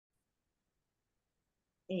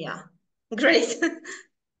Yeah, great.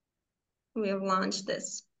 We have launched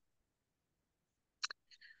this.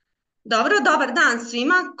 Dobro, dobar dan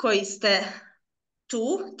svima koji ste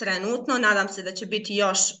tu trenutno. Nadam se da će biti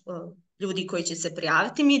još ljudi koji će se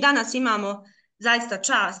prijaviti. Mi danas imamo zaista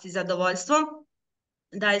čast i zadovoljstvo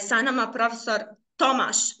da je sa nama profesor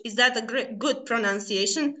Tomasz, is that a good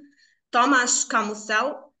pronunciation? Tomasz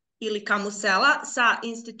Kamusella sa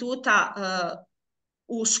instituta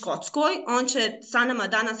u Škotskoj. On će sa nama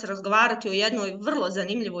danas razgovarati o jednoj vrlo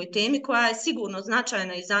zanimljivoj temi koja je sigurno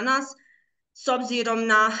značajna i za nas s obzirom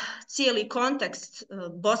na cijeli kontekst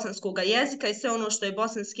bosanskog jezika i sve ono što je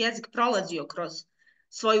bosanski jezik prolazio kroz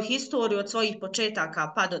svoju historiju od svojih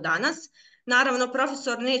početaka pa do danas. Naravno,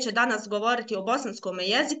 profesor neće danas govoriti o bosanskom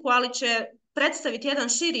jeziku, ali će predstaviti jedan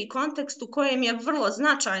širi kontekst u kojem je vrlo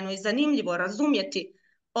značajno i zanimljivo razumjeti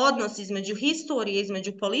odnos između historije,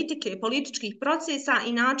 između politike i političkih procesa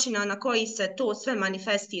i načina na koji se to sve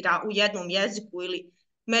manifestira u jednom jeziku ili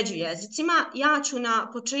među jezicima. Ja ću na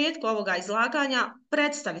početku ovoga izlaganja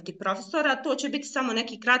predstaviti profesora, to će biti samo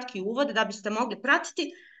neki kratki uvod da biste mogli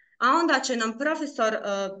pratiti, a onda će nam profesor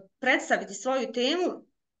predstaviti svoju temu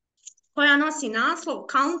koja nosi naslov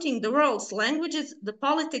Counting the World's Languages, the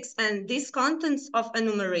Politics and Discontents of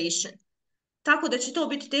Enumeration. Tako da će to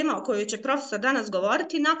biti tema o kojoj će profesor danas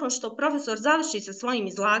govoriti. Nakon što profesor završi sa svojim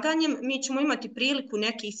izlaganjem, mi ćemo imati priliku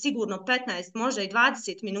nekih sigurno 15, možda i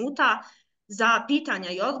 20 minuta za pitanja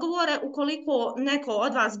i odgovore. Ukoliko neko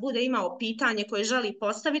od vas bude imao pitanje koje želi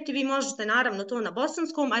postaviti, vi možete naravno to na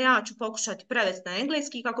bosanskom, a ja ću pokušati prevesti na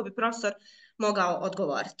engleski kako bi profesor mogao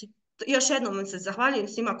odgovoriti. Još jednom vam se zahvaljujem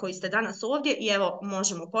svima koji ste danas ovdje i evo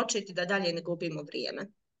možemo početi da dalje ne gubimo vrijeme.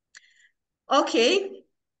 Okay.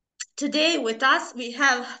 Today with us we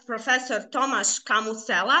have Professor Tomasz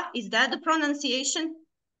Kamusella. Is that the pronunciation?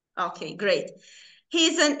 Okay, great. He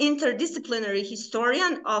is an interdisciplinary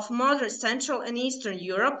historian of modern Central and Eastern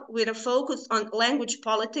Europe with a focus on language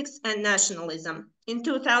politics and nationalism. In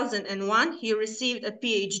 2001, he received a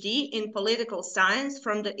PhD in political science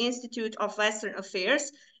from the Institute of Western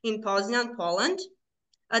Affairs in Poznan, Poland.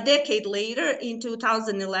 A decade later, in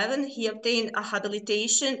 2011, he obtained a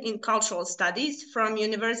habilitation in cultural studies from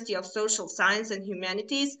University of Social Science and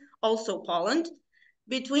Humanities, also Poland.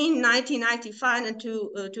 Between 1995 and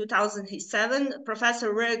 2007,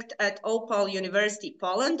 professor worked at Opal University,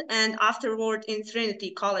 Poland, and afterward in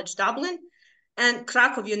Trinity College, Dublin, and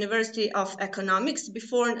Krakow University of Economics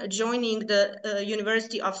before joining the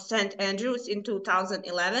University of St. Andrews in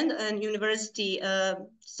 2011, and university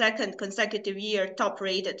second consecutive year top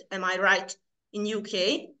rated, am I right, in UK?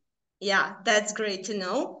 Yeah, that's great to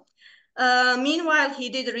know. Meanwhile, he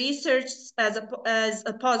did research as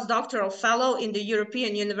a postdoctoral fellow in the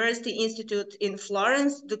European University Institute in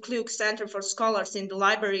Florence, the Kluge Center for Scholars in the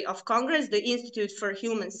Library of Congress, the Institute for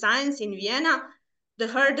Human Science in Vienna, the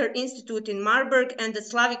Herder Institute in Marburg, and the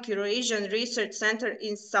Slavic Eurasian Research Center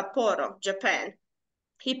in Sapporo, Japan.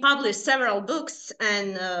 He published several books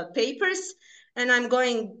and papers, and I'm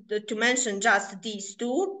going to mention just these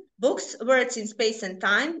two books, Words in Space and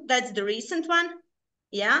Time, that's the recent one,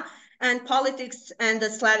 yeah, and Politics and the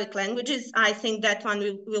Slavic Languages. I think that one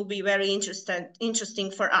will be very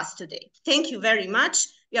interesting for us today. Thank you very much.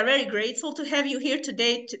 We are very grateful to have you here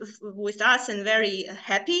today with us and very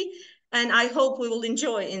happy. And I hope we will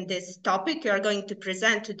enjoy in this topic. We are going to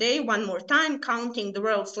present today one more time, Counting the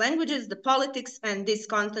World's Languages, the Politics and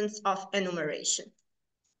Discontents of Enumeration.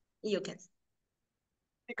 You can.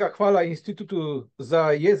 Hvala Institutu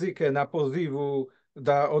za jezike na pozivu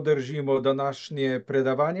da održimo današnje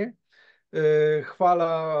predavanje.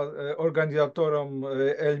 Hvala organizatorom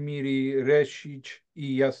Elmiri, Resić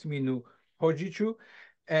i Jasminu Hodziću.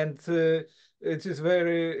 And it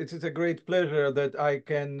is a great pleasure that I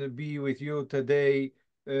can be with you today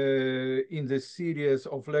in the series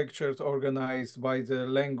of lectures organized by the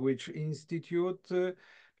Language Institute,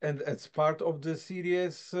 and as part of the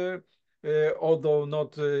series, although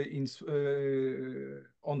not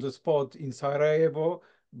on the spot in Sarajevo,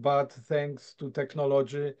 but thanks to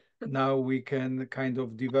technology, now we can kind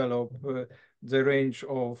of develop the range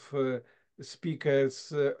of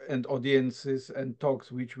speakers and audiences and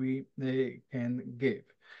talks which we can give.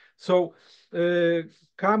 So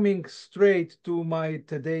coming straight to my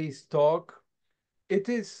today's talk, it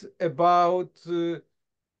is about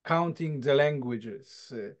counting the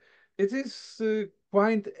languages. It is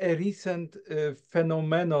quite a recent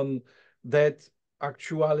phenomenon that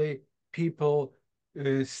actually people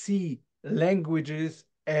see languages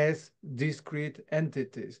as discrete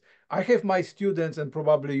entities. I have my students, and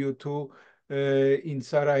probably you too, in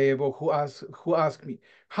Sarajevo, who ask me,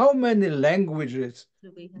 how many languages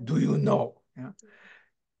do you know? Yeah.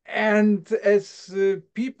 And as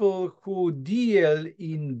people who deal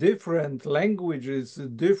in different languages,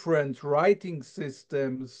 different writing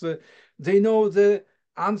systems, they know the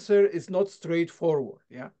answer is not straightforward,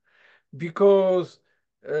 yeah? Because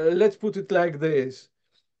let's put it like this.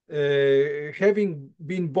 Having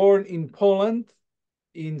been born in Poland,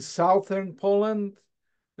 in southern Poland,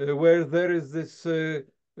 where there is this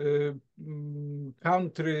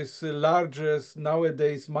country's largest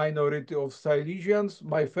nowadays minority of Silesians,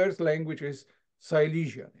 my first language is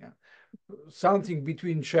Silesian, yeah? Something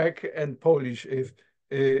between Czech and Polish,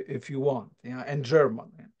 if you want, yeah, and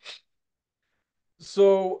German. Yeah?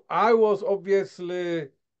 So I was obviously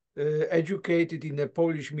educated in a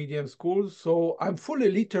Polish medium school, so I'm fully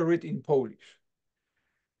literate in Polish.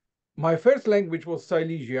 My first language was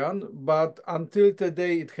Silesian, but until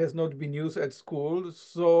today it has not been used at school,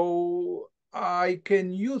 so I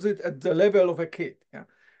can use it at the level of a kid, yeah?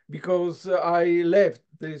 Because I left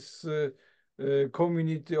this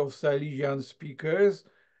community of Silesian speakers,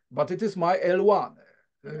 but it is my L1,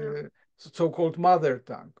 so-called mother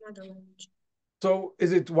tongue. So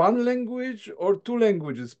is it one language or two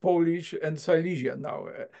languages, Polish and Silesian now?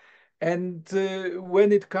 And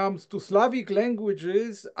when it comes to Slavic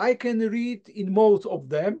languages, I can read in most of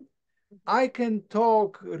them. I can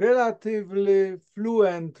talk relatively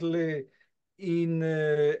fluently in,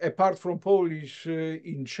 apart from Polish,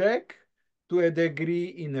 in Czech, to a degree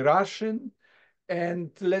in Russian. And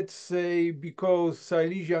let's say because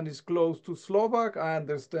Silesian is close to Slovak, I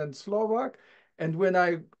understand Slovak. And when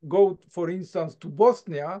I go, for instance, to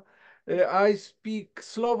Bosnia, I speak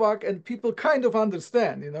Slovak and people kind of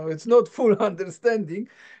understand, you know, it's not full understanding,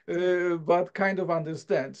 but kind of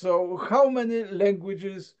understand. So how many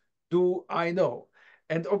languages do I know?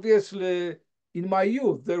 And obviously in my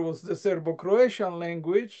youth, there was the Serbo-Croatian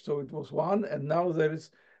language, so it was one, and now there is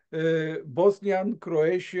Bosnian,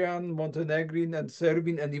 Croatian, Montenegrin, and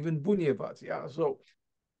Serbian, and even Bunjevac. Yeah. So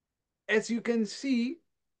as you can see,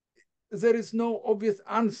 there is no obvious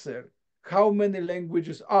answer how many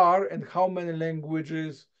languages are and how many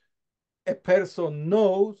languages a person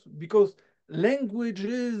knows, because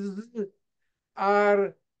languages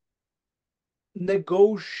are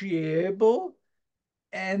negotiable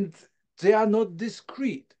and they are not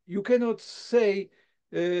discrete. You cannot say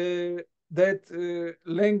that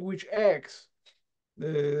language X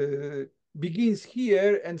begins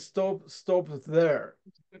here and stops there.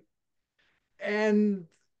 And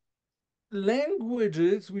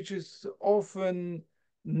languages, which is often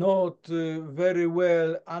not very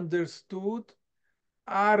well understood,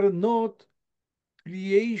 are not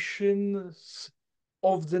creations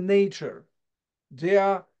of the nature. They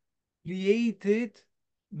are created,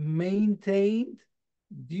 maintained,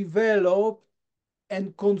 developed,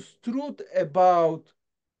 and construed about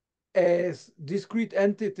as discrete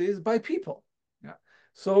entities by people. Yeah.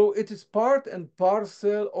 So it is part and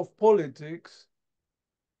parcel of politics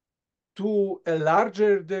to a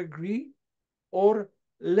larger degree or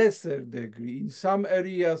lesser degree. In some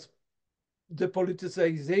areas, the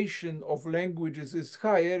politicization of languages is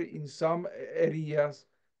higher, in some areas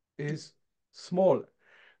is smaller.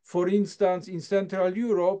 For instance, in Central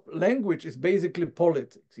Europe, language is basically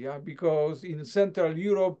politics, yeah, because in Central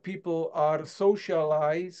Europe, people are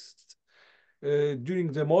socialized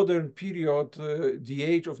during the modern period, the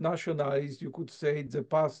age of nationalism, you could say the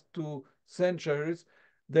past 2 centuries,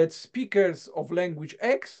 that speakers of language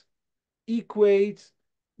X equates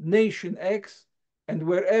nation X, and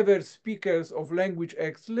wherever speakers of language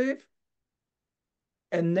X live,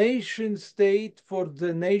 a nation state for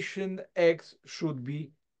the nation X should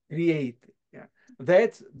be created. Yeah.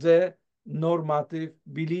 That's the normative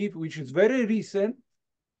belief, which is very recent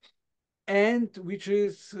and which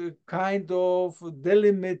is kind of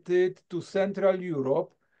delimited to Central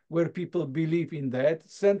Europe, where people believe in that.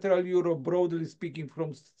 Central Europe, broadly speaking,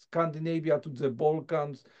 from Scandinavia to the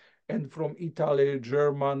Balkans, and from Italy,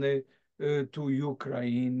 Germany to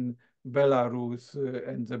Ukraine, Belarus,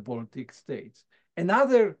 and the Baltic states.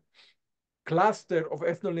 Another cluster of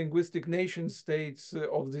ethno-linguistic nation states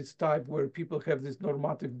of this type where people have this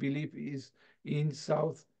normative belief is in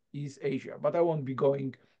Southeast Asia, but I won't be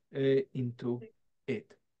going into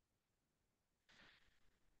it.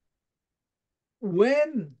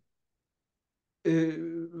 When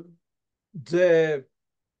the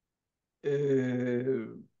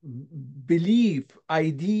belief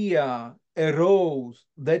idea arose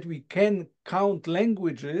that we can count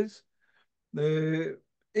languages,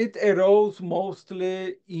 it arose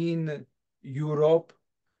mostly in Europe.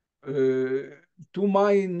 To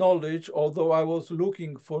my knowledge, although I was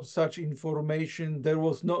looking for such information, there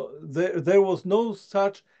was no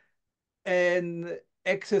such an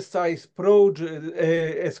exercise project,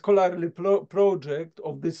 a scholarly project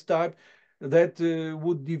of this type that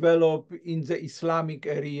would develop in the Islamic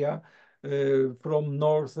area from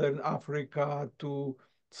Northern Africa to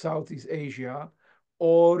Southeast Asia,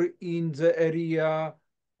 or in the area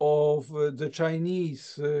of the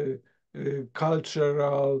Chinese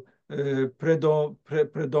cultural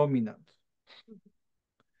predominant.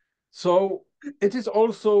 So it is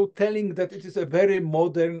also telling that it is a very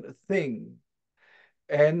modern thing.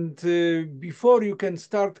 And before you can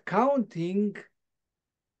start counting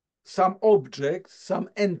some objects, some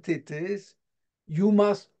entities, you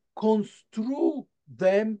must construe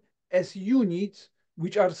them as units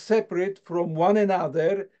which are separate from one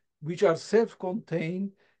another, which are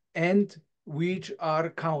self-contained, and which are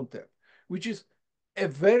counted, which is a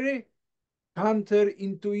very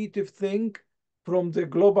counterintuitive thing from the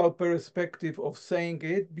global perspective of saying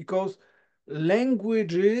it, because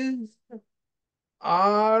languages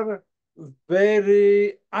are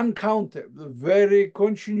very uncountable, very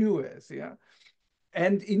continuous, yeah.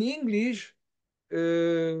 And in English,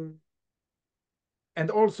 and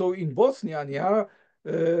also in Bosnian, yeah,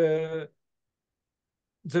 the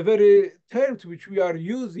very terms which we are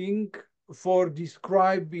using for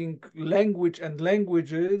describing language and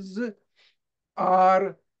languages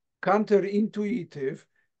are counterintuitive,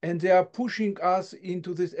 and they are pushing us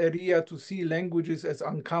into this area to see languages as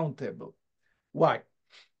uncountable. Why?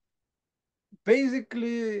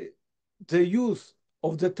 Basically, the use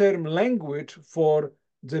of the term language for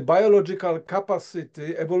the biological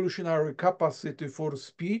capacity, evolutionary capacity for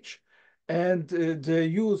speech, and the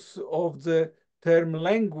use of the term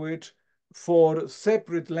language for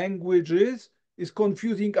separate languages is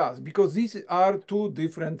confusing us, because these are two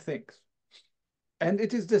different things. And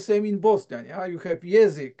it is the same in Bosnian. Yeah? You have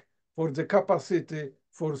jezik for the capacity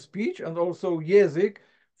for speech, and also jezik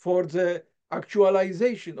for the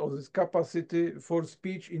actualization of this capacity for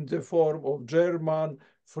speech in the form of German,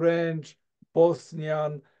 French,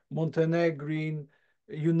 Bosnian, Montenegrin,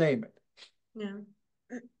 you name it.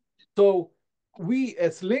 Yeah. So we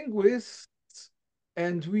as linguists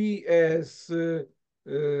and we as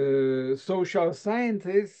social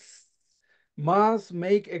scientists must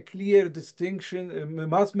make a clear distinction,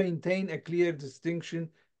 must maintain a clear distinction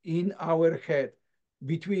in our head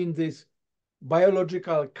between this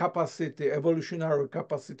biological capacity, evolutionary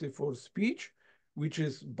capacity for speech, which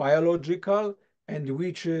is biological and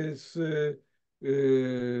which is a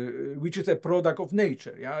product of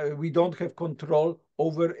nature. Yeah, we don't have control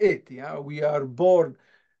over it. Yeah, we are born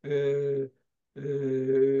with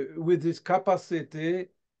this capacity,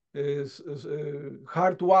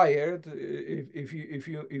 hardwired,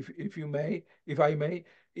 if I may,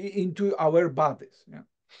 into our bodies. Yeah.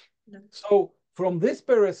 Yeah. So from this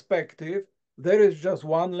perspective, there is just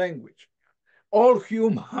one language. All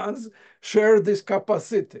humans share this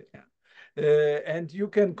capacity, and you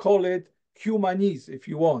can call it humanese if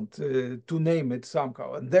you want to name it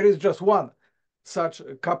somehow. And there is just one such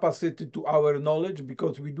capacity to our knowledge,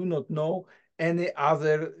 because we do not know any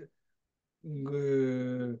other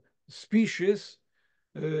species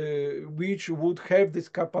which would have this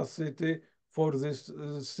capacity for this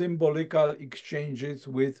symbolical exchanges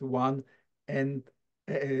with one and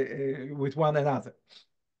with one another.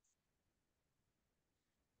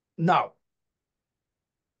 Now,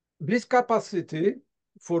 this capacity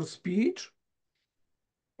for speech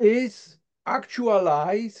is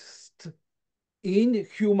actualized in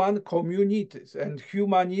human communities, and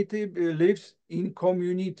humanity lives in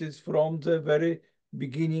communities from the very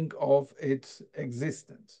beginning of its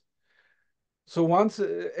existence. So once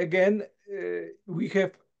again, we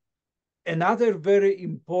have another very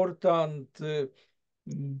important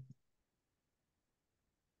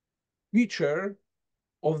feature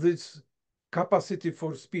of this capacity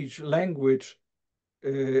for speech, language,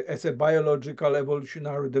 as a biological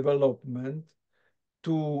evolutionary development,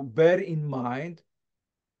 to bear in mind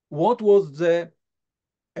what was the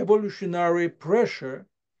evolutionary pressure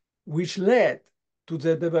which led to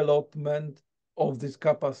the development of this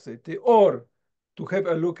capacity, or to have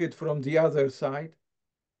a look at from the other side,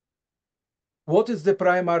 what is the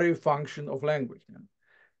primary function of language?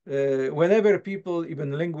 Whenever people,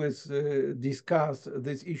 even linguists, discuss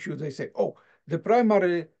this issue, they say, oh, the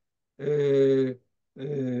primary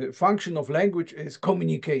function of language is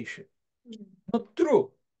communication. Not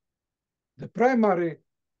true. The primary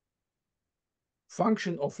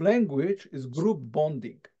function of language is group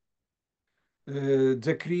bonding,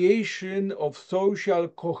 the creation of social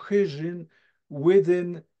cohesion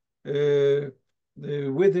within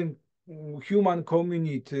human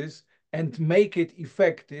communities, and make it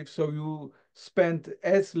effective. So you spend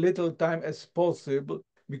as little time as possible,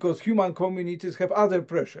 because human communities have other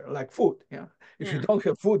pressure, like food. Yeah, if you don't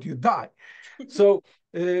have food, you die. So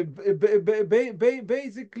basically,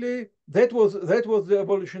 that was the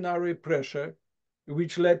evolutionary pressure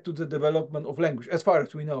which led to the development of language, as far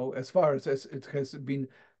as we know, as far as it has been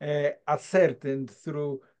ascertained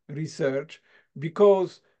through research,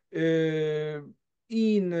 because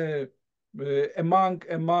among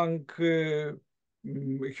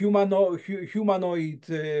humanoid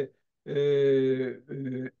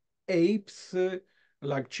apes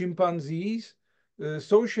like chimpanzees,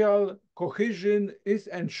 social cohesion is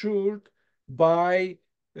ensured by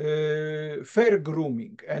fair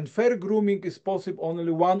grooming, and fair grooming is possible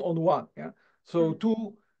only one-on-one. Yeah, so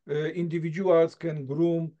two individuals can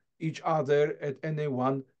groom each other at any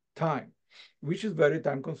one time, which is very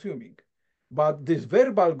time-consuming. But this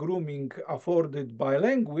verbal grooming afforded by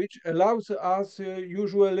language allows us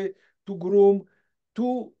usually to groom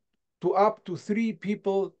two to up to three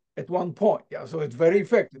people at one point. Yeah, so it's very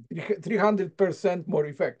effective, 300% more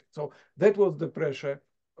effective. So that was the pressure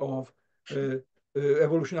of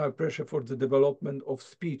evolutionary pressure for the development of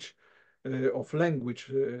speech, of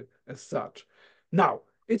language as such. Now,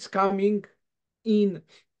 it's coming in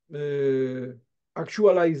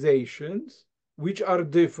actualizations which are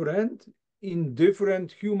different in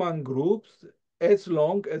different human groups, as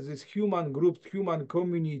long as these human groups, human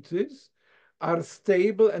communities are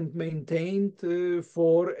stable and maintained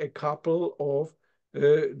for a couple of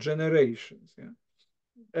generations. Yeah?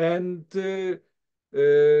 And the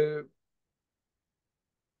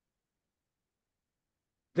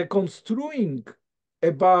construing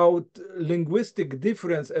about linguistic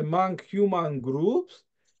difference among human groups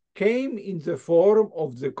came in the form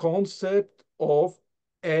of the concept of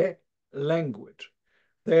a language,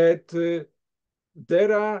 that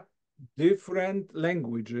there are different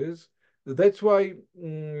languages. That's why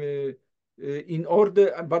in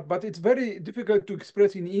order, but it's very difficult to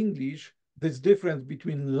express in English this difference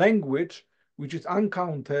between language, which is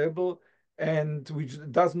uncountable and which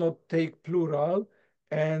does not take plural,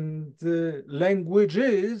 and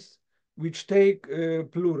languages which take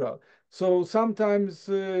plural. So sometimes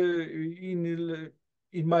in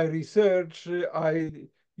my research, I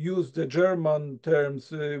use the German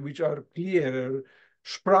terms which are clearer,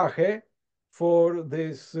 Sprache, for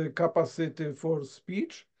this capacity for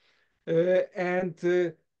speech, and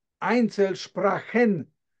Einzelsprachen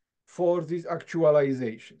for these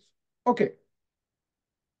actualizations. Okay.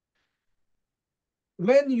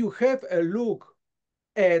 When you have a look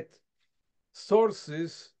at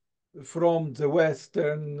sources from the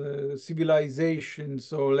Western civilization,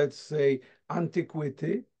 so let's say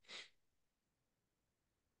antiquity,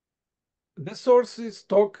 the sources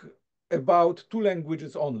talk about two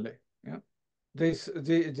languages only. Yeah? They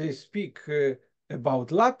speak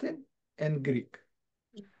about Latin and Greek.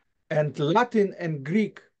 And Latin and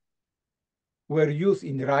Greek were used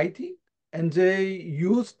in writing, and they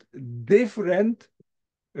used different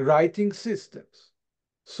writing systems.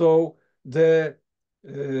 So the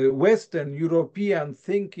Western European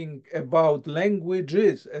thinking about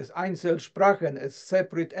languages as Einzelsprachen, as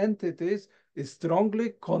separate entities, is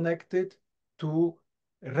strongly connected to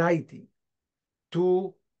writing,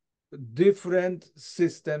 to different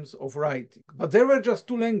systems of writing. But there were just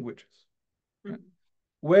two languages. Mm-hmm.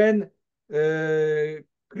 When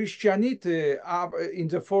Christianity in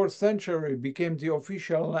the 4th century became the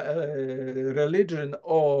official religion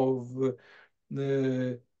of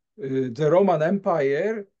the Roman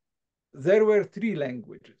Empire, there were three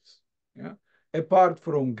languages. Yeah? Apart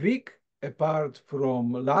from Greek, apart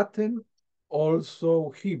from Latin,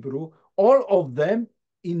 also Hebrew, all of them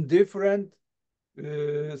in different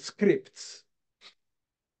scripts.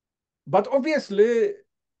 But obviously,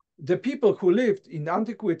 the people who lived in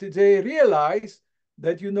antiquity, they realized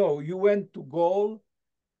that, you know, you went to Gaul,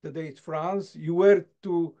 today it's France, you were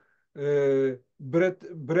to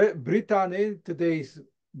Brittany, today's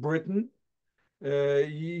Britain,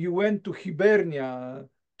 you went to Hibernia,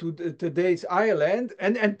 to today's Ireland,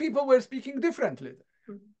 and people were speaking differently.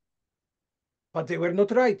 Mm-hmm. But they were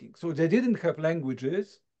not writing, so they didn't have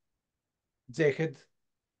languages, they had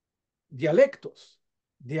dialectos,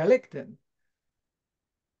 dialecten.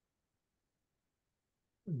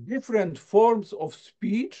 Different forms of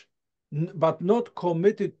speech, but not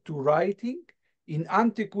committed to writing, in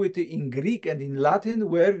antiquity in Greek and in Latin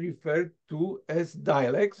were referred to as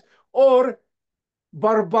dialects or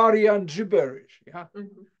barbarian gibberish. Yeah,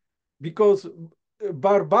 mm-hmm. Because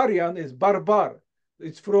barbarian is barbar.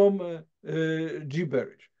 It's from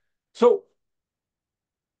gibberish. So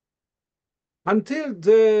until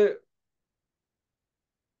the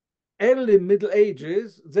early Middle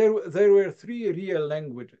Ages, there were three real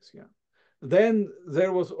languages. Yeah. Then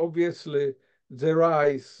there was obviously the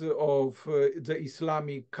rise of the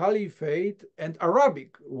Islamic Caliphate, and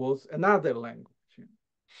Arabic was another language. Yeah.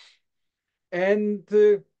 And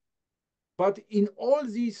but in all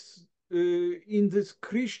these, in this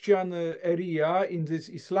Christian area, in this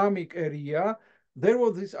Islamic area, there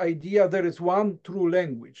was this idea there is one true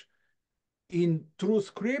language in true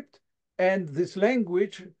script, and this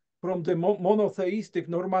language from the monotheistic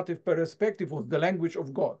normative perspective was the language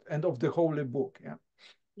of God and of the Holy Book. Yeah.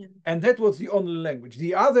 Yeah. And that was the only language.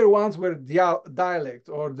 The other ones were dialects,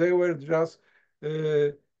 or they were just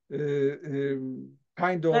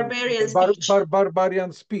kind of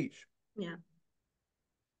barbarian speech. Yeah.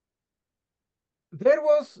 There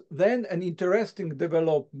was then an interesting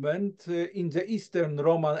development in the Eastern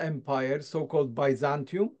Roman Empire, so-called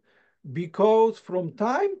Byzantium, because from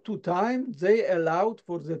time to time they allowed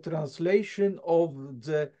for the translation of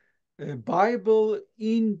the Bible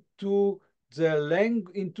into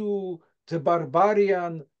the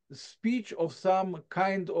barbarian speech of some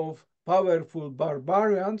kind of powerful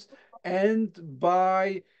barbarians, and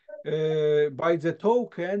by the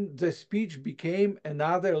token, the speech became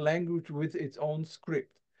another language with its own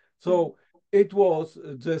script. So it was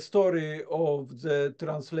the story of the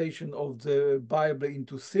translation of the Bible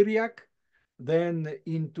into Syriac, then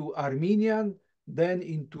into Armenian, then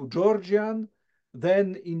into Georgian,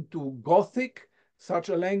 then into Gothic, such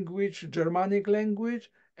a language, Germanic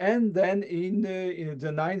language, and then in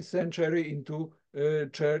the 9th century into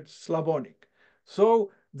Church Slavonic.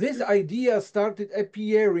 So this idea started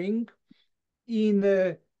appearing in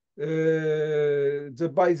the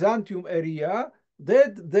Byzantium area,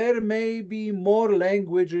 that there may be more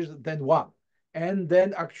languages than one. And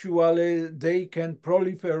then actually they can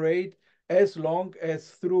proliferate as long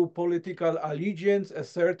as through political allegiance, a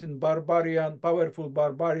certain powerful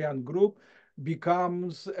barbarian group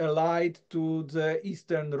becomes allied to the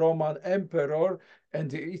Eastern Roman Emperor, and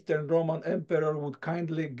the Eastern Roman Emperor would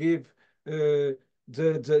kindly give the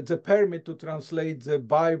permit to translate the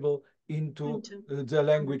Bible into the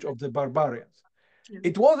language of the barbarians. Yeah.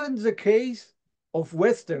 It wasn't the case of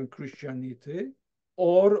Western Christianity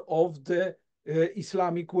or of the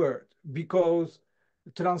Islamic world, because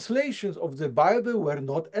translations of the Bible were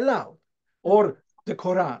not allowed, or the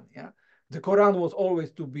Quran. Yeah, the Quran was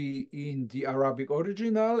always to be in the Arabic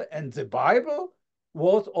original, and the Bible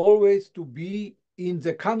was always to be in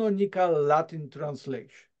the canonical Latin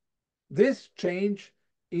translation. This changed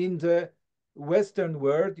in the Western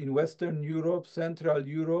world, in Western Europe, Central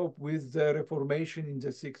Europe, with the Reformation in the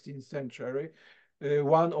 16th century.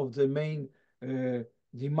 One of the main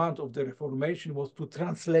demands of the Reformation was to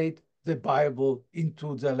translate the Bible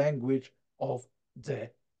into the language of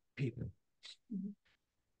the people. Mm-hmm.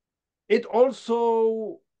 It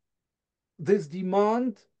also, this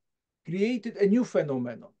demand created a new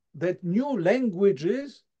phenomenon, that new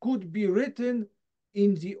languages could be written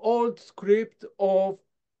in the old script of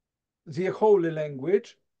the holy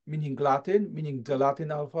language, meaning Latin, meaning the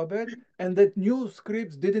Latin alphabet, and that new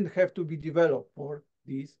scripts didn't have to be developed for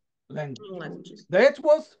these languages. That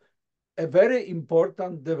was a very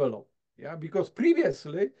important development, yeah, because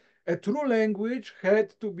previously a true language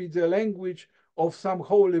had to be the language of some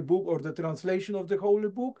holy book or the translation of the holy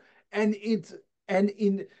book, and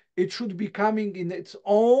it should be coming in its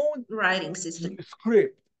own writing system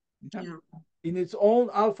script, yeah, in its own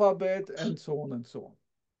alphabet, and so on and so on.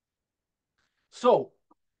 So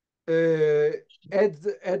at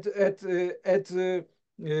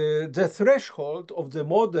the threshold of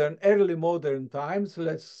the early modern times,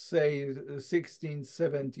 let's say 16th,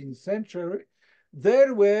 17th century,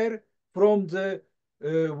 there were, from the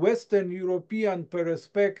Western European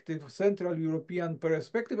perspective, Central European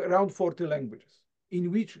perspective, around 40 languages,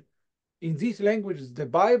 in which, in these languages, the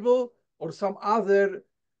Bible or some other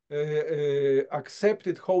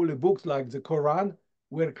accepted holy books like the Quran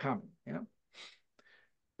were coming. Yeah.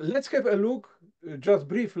 Let's have a look just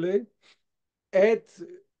briefly at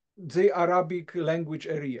the Arabic language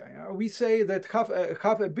area. Yeah? We say that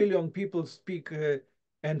half a billion people speak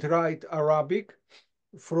and write Arabic,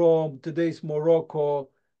 from today's Morocco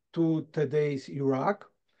to today's Iraq,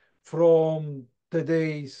 from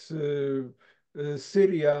today's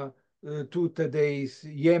Syria to today's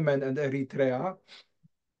Yemen and Eritrea.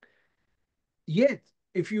 Yet,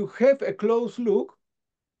 if you have a close look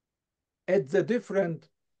at the different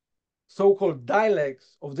so-called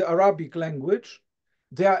dialects of the Arabic language,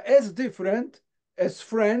 they are as different as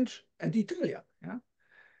French and Italian.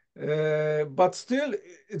 Yeah? But still,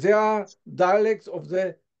 they are dialects of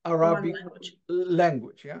the Arabic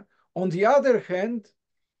language. Yeah? On the other hand,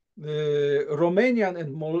 Romanian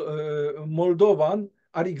and Moldovan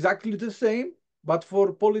are exactly the same, but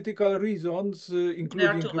for political reasons,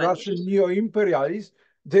 including Russian neo-imperialists,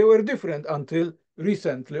 they were different until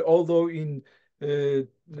recently, although in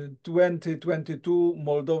 2022,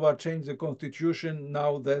 Moldova changed the constitution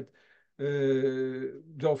now that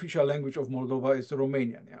the official language of Moldova is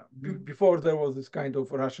Romanian. Yeah. Before there was this kind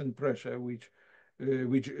of Russian pressure, which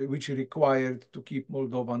required to keep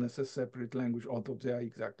Moldovan as a separate language, although they are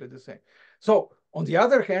exactly the same. So, on the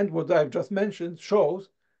other hand, what I've just mentioned shows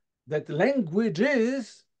that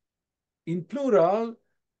languages, in plural,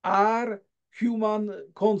 are human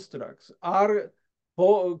constructs, are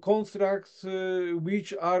constructs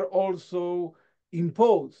which are also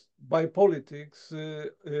imposed by politics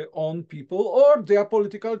on people, or their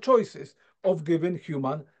political choices of given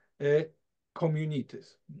human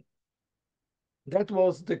communities. That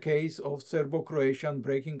was the case of Serbo-Croatian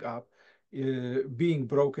breaking up, being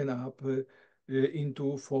broken up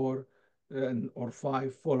into 4 or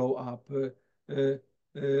 5 follow-up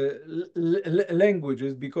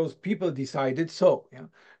languages because people decided so, yeah,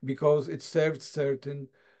 because it served certain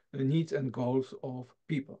needs and goals of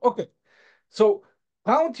people. Okay, so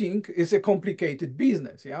counting is a complicated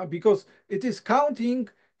business, yeah, because it is counting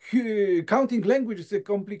language is a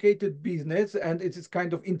complicated business, and it is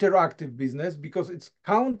kind of interactive business because it's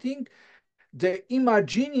counting the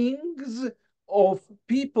imaginings of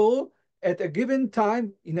people at a given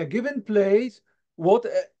time in a given place what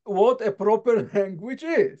a proper language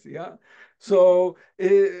is, yeah. So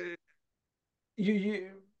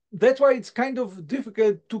that's why it's kind of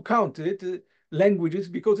difficult to count it languages,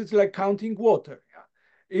 because it's like counting water, yeah?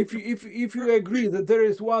 If you agree that there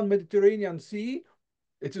is one Mediterranean Sea,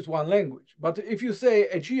 it is one language. But if you say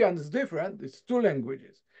Aegean is different, it's 2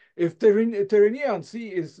 languages. If Tyrrhenian Sea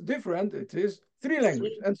is different, it is 3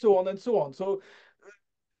 languages, and so on and so on. So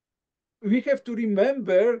we have to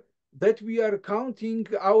remember that we are counting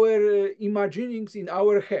our imaginings in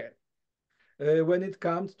our head when it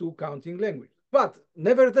comes to counting language. But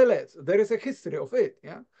nevertheless, there is a history of it.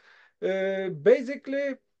 Yeah,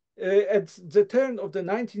 basically, at the turn of the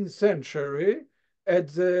 19th century,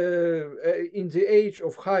 in the age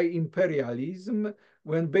of high imperialism,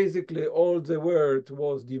 when basically all the world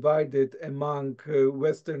was divided among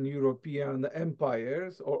Western European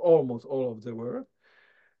empires, or almost all of the world,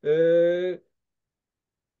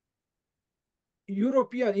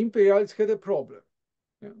 European imperialists had a problem.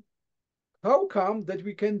 Yeah. How come that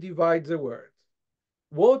we can divide the world?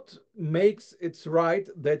 What makes it right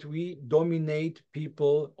that we dominate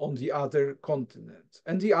people on the other continents?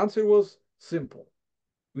 And the answer was simple.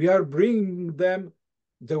 We are bringing them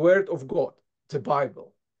the word of God, the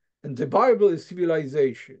Bible. And the Bible is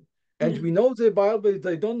civilization. And we know the Bible,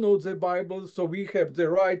 they don't know the Bible, so we have the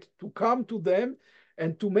right to come to them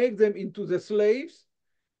and to make them into the slaves,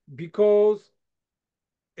 because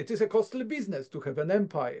it is a costly business to have an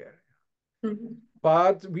empire.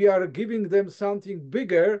 But we are giving them something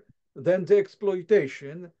bigger than the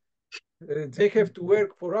exploitation. They have to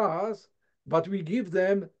work for us, but we give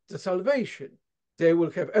them the salvation. They will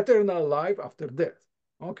have eternal life after death.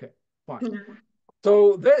 Okay, fine.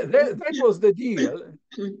 So that was the deal.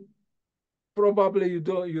 Probably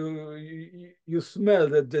you smell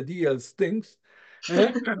that the deal stinks.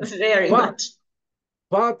 Very much.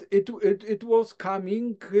 But it was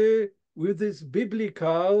coming with this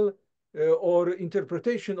biblical or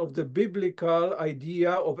interpretation of the biblical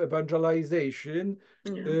idea of evangelization,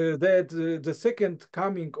 that the second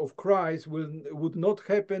coming of Christ would not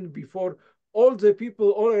happen before all the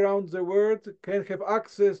people all around the world can have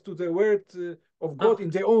access to the word of God in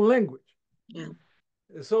their own language. Yeah.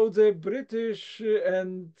 So the British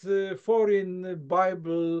and foreign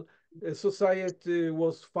Bible Society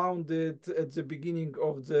was founded at the beginning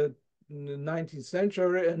of the 19th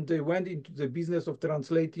century, and they went into the business of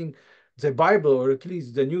translating the Bible, or at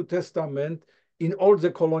least the New Testament, in all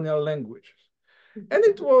the colonial languages. And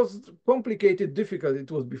it was complicated, difficult.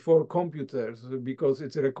 It was before computers, because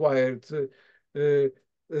it required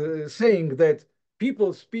saying that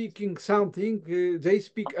people speaking something, they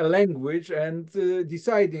speak a language, and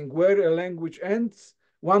deciding where a language ends,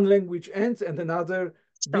 one language ends and another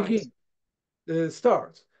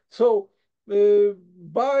starts. So by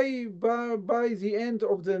the end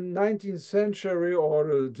of the 19th century,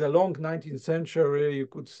 or the long 19th century, you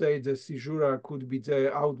could say the caesura could be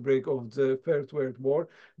the outbreak of the First World War.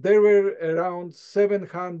 There were around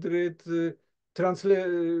 700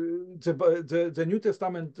 the New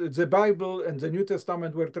Testament, the Bible and the New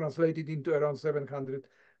Testament were translated into around 700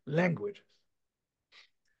 languages.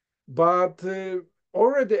 But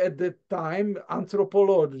already at that time,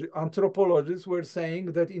 anthropologists were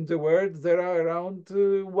saying that in the world there are around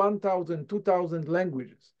 1,000, 2,000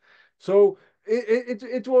 languages. So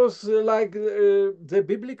it was like the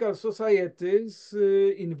biblical societies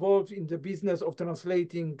involved in the business of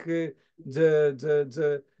translating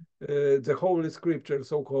the Holy Scripture,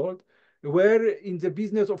 so-called, were in the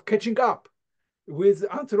business of catching up with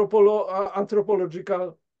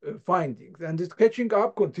anthropological findings. And this catching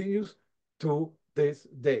up continues to this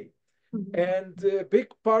day. And a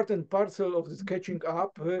big part and parcel of this catching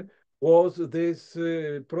up was this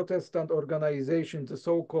Protestant organization, the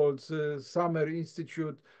so-called Summer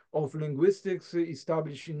Institute of Linguistics,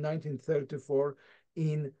 established in 1934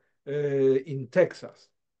 in Texas.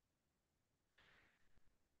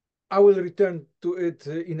 I will return to it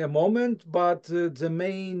in a moment, but the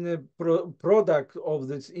main product of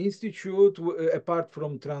this institute, apart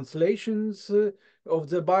from translations of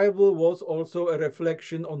the Bible, was also a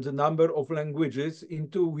reflection on the number of languages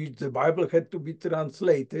into which the Bible had to be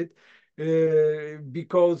translated,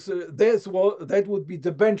 because that would be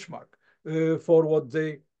the benchmark for what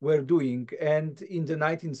they were doing. And in the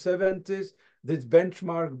 1970s, this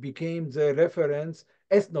benchmark became the reference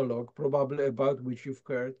ethnologue, probably about which you've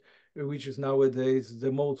heard, which is nowadays the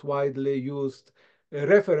most widely used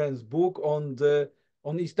reference book on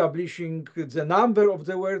establishing the number of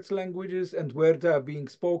the world's languages and where they are being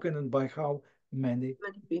spoken and by how many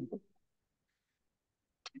people.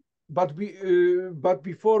 But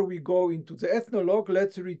before we go into the ethnologue,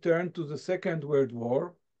 let's return to the Second World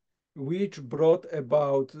War, which brought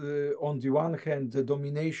about, on the one hand, the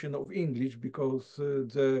domination of English, because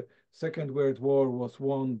the Second World War was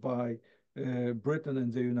won by Britain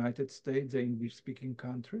and the United States, the English-speaking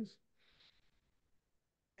countries.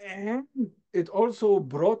 And it also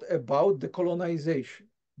brought about the colonization.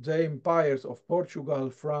 The empires of Portugal,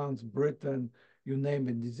 France, Britain, you name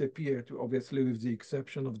it, disappeared, obviously with the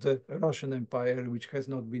exception of the Russian Empire, which has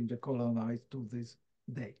not been decolonized to this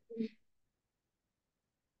day.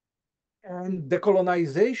 And the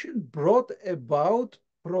colonization brought about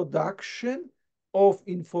production of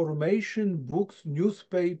information, books,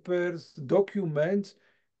 newspapers, documents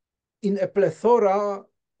in a plethora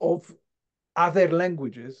of other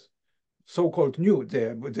languages, so-called new.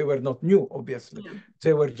 They were not new, obviously. Yeah.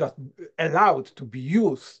 They were just allowed to be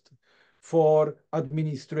used for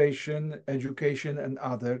administration, education, and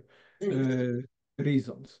other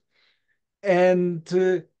reasons. And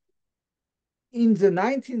in the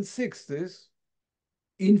 1960s,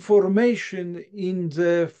 information in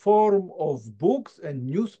the form of books and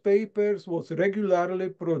newspapers was regularly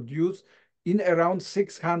produced in around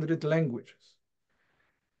 600 languages.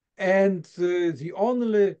 And the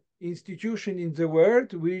only institution in the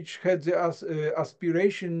world which had the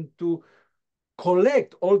aspiration to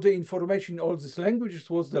collect all the information in all these languages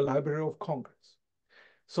was the Library of Congress.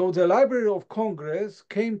 So the Library of Congress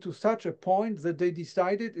came to such a point that they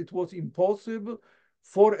decided it was impossible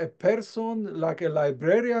for a person like a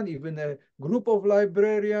librarian, even a group of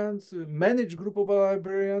librarians, a managed group of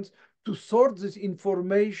librarians, to sort this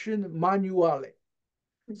information manually.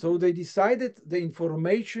 So they decided the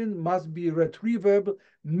information must be retrievable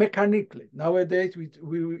mechanically. Nowadays, which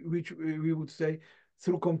we would say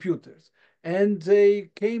through computers. And they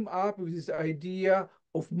came up with this idea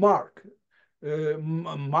of MARC,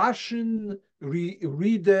 machine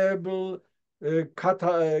readable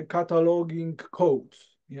cataloging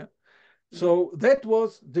codes. Yeah. So that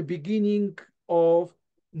was the beginning of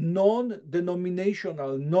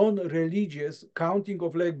non-denominational, non-religious counting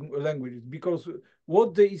of languages, because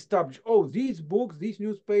what they established, oh, these books, these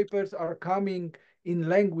newspapers are coming in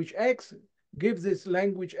language X, give this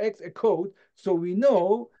language X a code, so we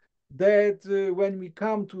know that when we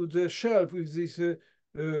come to the shelf with these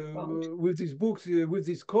books, with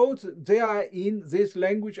these codes, they are in this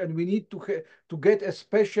language, and we need to get a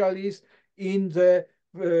specialist in the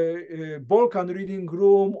Balkan reading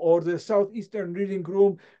room or the Southeastern reading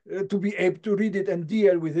room to be able to read it and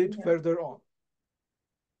deal with it further on.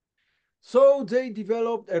 So they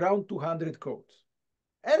developed around 200 codes.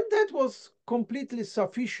 And that was completely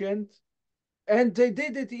sufficient. And they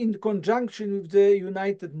did it in conjunction with the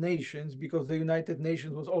United Nations, because the United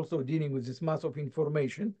Nations was also dealing with this mass of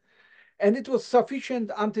information. And it was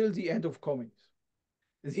sufficient until the end of communism.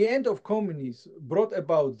 The end of communism brought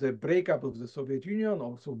about the breakup of the Soviet Union,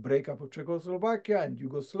 also breakup of Czechoslovakia and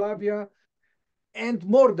Yugoslavia, and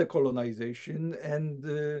more decolonization, and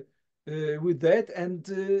with that, and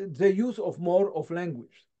the use of more of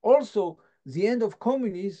language. Also, the end of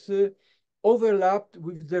communism overlapped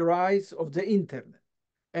with the rise of the internet.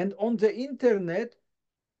 And on the internet,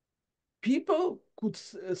 people could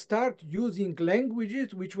start using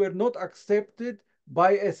languages which were not accepted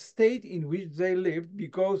by a state in which they lived,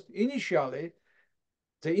 because initially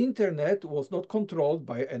the internet was not controlled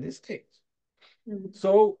by any state.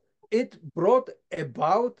 So it brought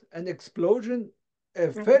about an explosion,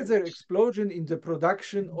 a further explosion in the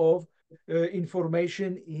production of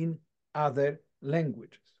information in other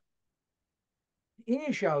languages.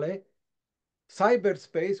 Initially,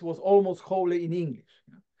 cyberspace was almost wholly in English,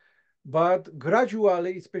 but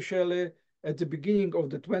gradually, especially at the beginning of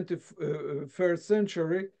the 21st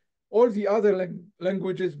century, all the other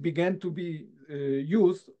languages began to be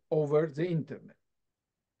used over the internet.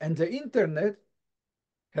 And the internet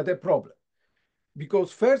had a problem,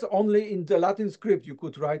 because first only in the Latin script you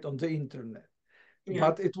could write on the internet,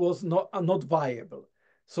 but it was not viable.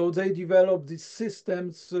 So they developed these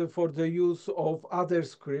systems for the use of other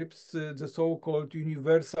scripts, the so-called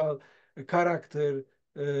universal character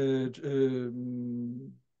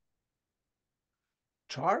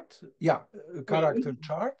chart, character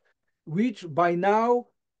chart, which by now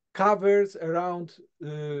covers around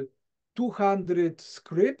 200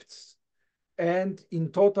 scripts, and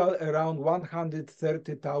in total around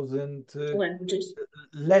 130,000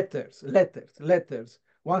 letters,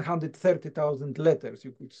 130,000 letters,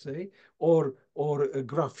 you could say, or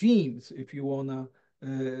graphemes, if you wanna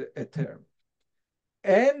a term.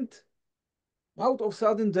 And out of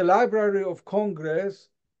sudden, the Library of Congress,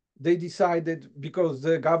 they decided, because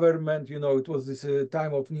the government, you know, it was this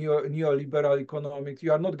time of neoliberal economics,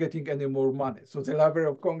 you are not getting any more money. So the Library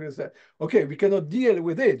of Congress said, okay, we cannot deal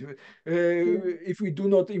with it if we do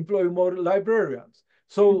not employ more librarians.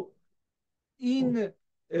 So in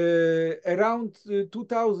around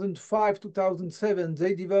 2005, 2007,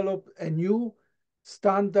 they developed a new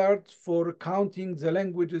standard for counting the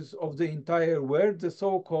languages of the entire world, the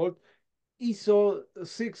so-called ISO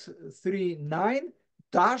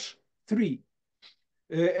 639-3.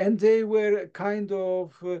 And they were kind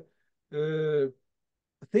of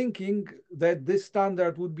thinking that this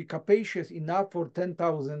standard would be capacious enough for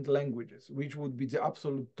 10,000 languages, which would be the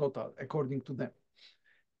absolute total, according to them.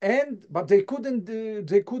 But they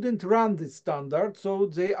couldn't run this standard, so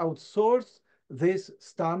they outsourced this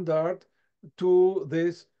standard to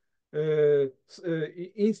this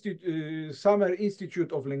Summer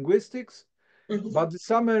Institute of Linguistics. But the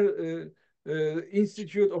Summer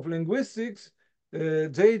Institute of Linguistics,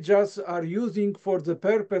 they just are using, for the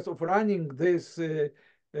purpose of running this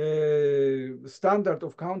standard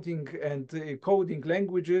of counting and coding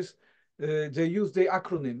languages, they use the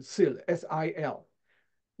acronym SIL, S-I-L.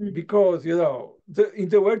 Because, you know, in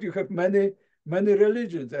the world you have many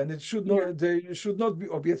religions, and it should not, they should not be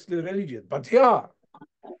obviously religion, but they are.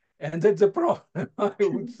 And that's the problem, I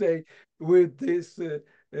would say, with this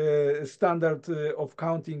standard of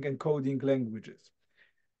counting and coding languages.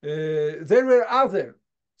 There were other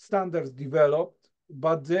standards developed,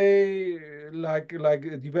 but they like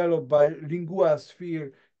developed by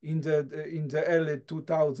Linguasphere in the early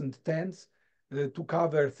 2010s to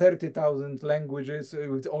cover 30,000 languages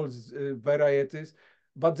with all varieties.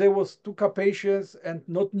 But they was too capacious and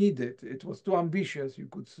not needed. It was too ambitious, you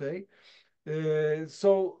could say.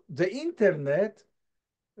 So the internet,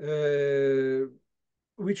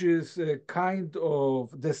 which is a kind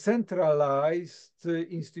of decentralized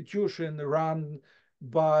institution run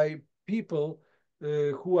by people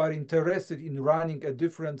who are interested in running a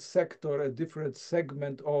different sector, a different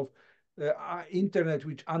segment of internet,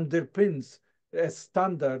 which underpins as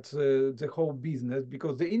standards the whole business,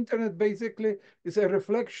 because the internet basically is a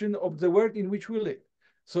reflection of the world in which we live.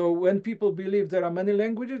 So when people believe there are many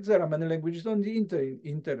languages, there are many languages on the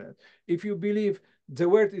internet. If you believe the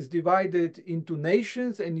world is divided into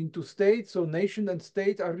nations and into states, so nation and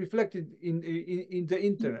state are reflected in the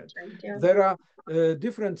internet. There are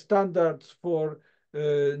different standards for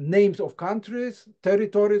names of countries,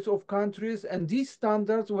 territories of countries, and these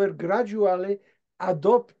standards were gradually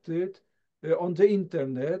adopted on the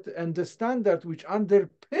internet, and the standard which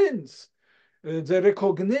underpins the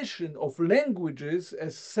recognition of languages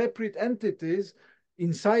as separate entities in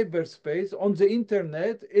cyberspace on the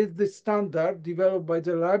internet is the standard developed by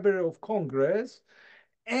the Library of Congress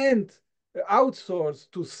and outsourced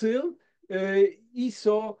to SIL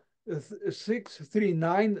ISO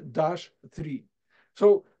 639-3.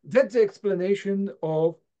 So that's the explanation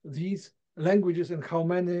of these languages and how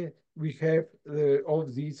many we have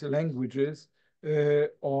of these languages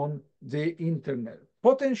on the internet.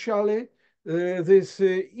 Potentially, this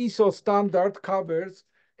ISO standard covers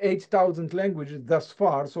 8,000 languages thus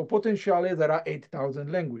far, so potentially there are 8,000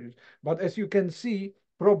 languages. But as you can see,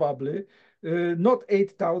 probably not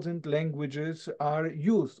 8,000 languages are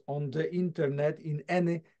used on the internet in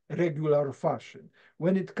any regular fashion.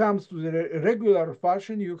 When it comes to the regular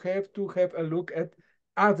fashion, you have to have a look at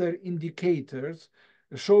other indicators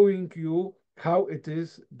showing you how it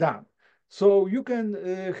is done. So you can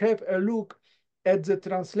have a look at the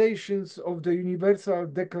translations of the Universal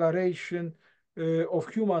Declaration of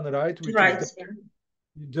Human Rights, which is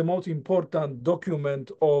the most important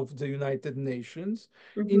document of the United Nations.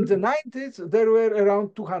 In the 90s, there were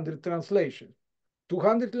around 200 translations,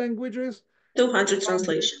 200 languages, 200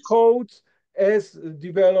 translations. Codes as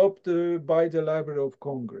developed by the Library of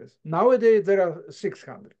Congress. Nowadays, there are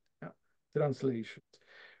 600 translations.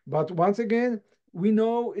 But once again, we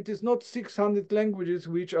know it is not 600 languages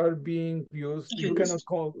which are being used. You cannot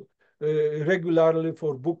call regularly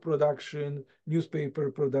for book production, newspaper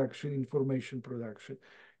production, information production.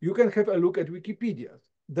 You can have a look at Wikipedia.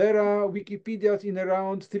 There are Wikipedias in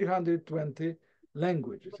around 320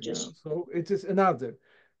 languages. Yeah? So it is another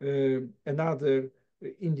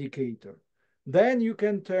indicator. Then you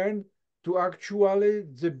can turn to actually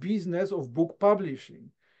the business of book publishing,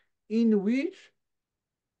 in which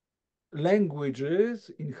languages,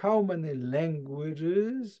 in how many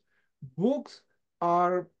languages books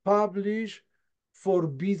are published for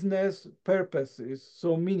business purposes.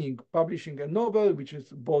 So meaning publishing a novel, which is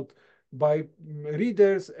bought by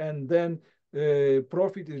readers, and then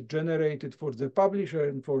profit is generated for the publisher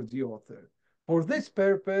and for the author. For this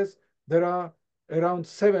purpose, there are around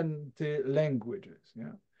 70 languages.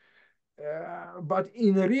 Yeah? But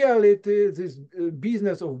in reality, this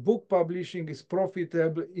business of book publishing is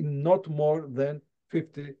profitable in not more than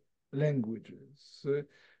 50 languages.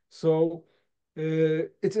 So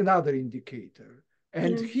it's another indicator.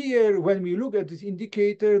 And here, when we look at this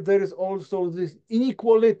indicator, there is also this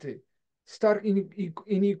inequality, stark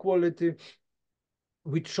inequality,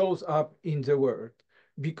 which shows up in the world.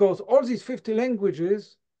 Because all these 50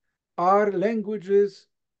 languages are languages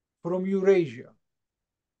from Eurasia.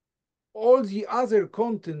 All the other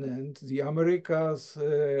continents, the Americas,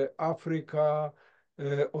 Africa,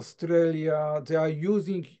 Australia, they are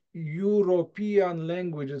using European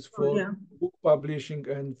languages for book publishing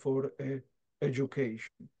and for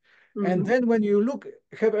education. And then when you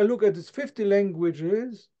have a look at these 50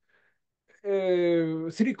 languages,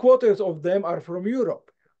 3/4 of them are from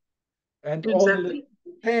Europe, and only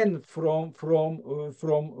 10 from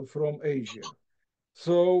Asia.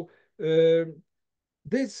 So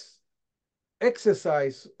this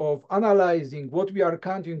exercise of analyzing what we are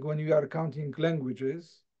counting when we are counting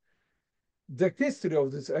languages, the history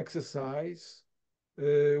of this exercise,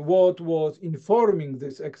 what was informing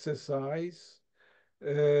this exercise,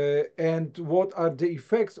 and what are the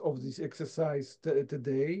effects of this exercise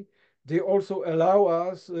today, they also allow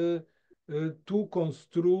us to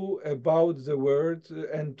construe about the world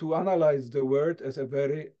and to analyze the world as a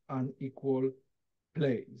very unequal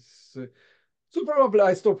place. So probably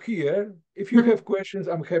I stop here. If you have questions,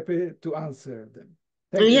 I'm happy to answer them.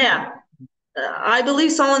 Thank you. I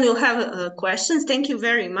believe someone will have questions. Thank you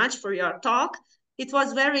very much for your talk. It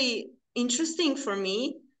was very interesting for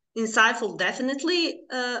me, insightful, definitely.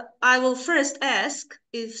 I will first ask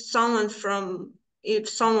if someone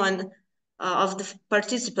of the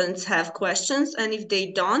participants have questions, and if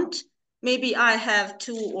they don't, maybe I have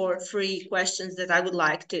 2 or 3 questions that I would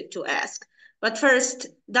like to ask. But first,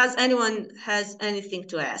 does anyone has anything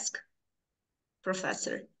to ask?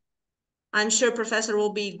 Professor? I'm sure Professor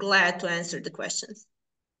will be glad to answer the questions.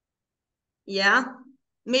 Yeah?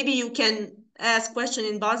 Maybe you can ask question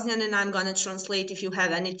in Bosnian and I'm gonna translate if you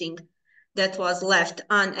have anything that was left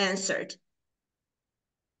unanswered.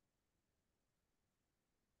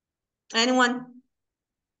 Anyone?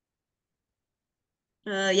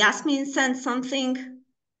 Yasmin sent something.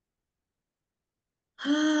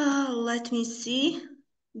 Let me see.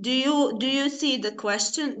 Do you see the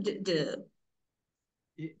question? The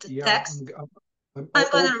text? I'm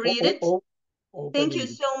gonna read it. Thank you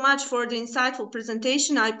so much for the insightful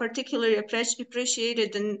presentation. I particularly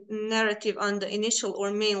appreciated the narrative on the initial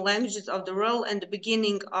or main languages of the world and the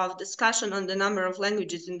beginning of discussion on the number of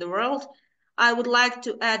languages in the world. I would like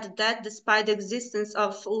to add that despite the existence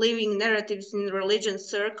of living narratives in religion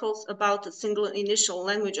circles about a single initial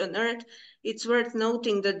language on earth, it's worth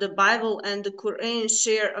noting that the Bible and the Quran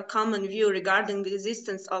share a common view regarding the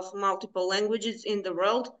existence of multiple languages in the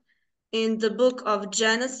world. In the book of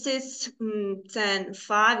Genesis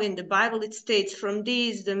 10:5 in the Bible, it states, "From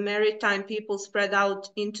these, the maritime people spread out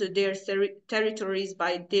into their territories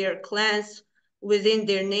by their clans within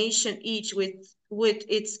their nation, each with with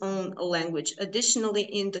its own language. Additionally,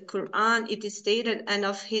 in the Quran, it is stated, and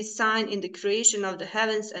of his sign in the creation of the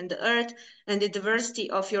heavens and the earth, and the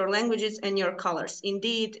diversity of your languages and your colors.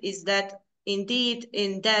 Indeed, in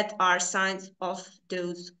that are signs of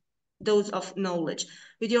those of knowledge.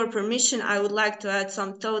 With your permission, I would like to add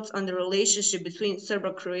some thoughts on the relationship between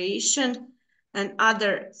Serbo-Croatian and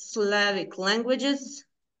other Slavic languages,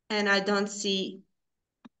 and I don't see...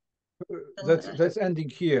 That's ending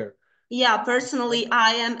here. Yeah, personally,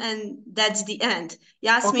 I am, and that's the end.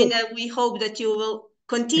 Yasmin, Okay. we hope that you will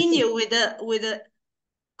continue with the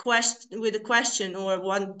question or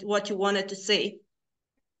what you wanted to say.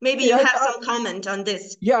 Maybe you have some comment on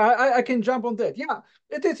this. Yeah, I can jump on that. Yeah,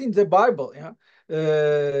 it is in the Bible. Yeah,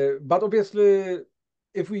 but obviously,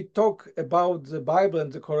 if we talk about the Bible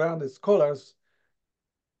and the Quran as scholars,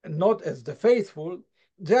 not as the faithful,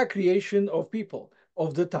 they are creation of people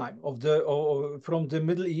of the time from the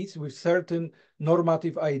Middle East with certain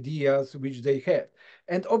normative ideas which they had,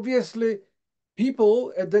 and obviously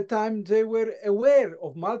people at the time, they were aware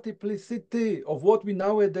of multiplicity of what we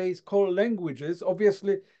nowadays call languages.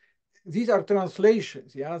 Obviously these are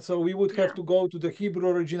translations, yeah, so we would have to go to the Hebrew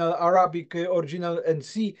original, Arabic original, and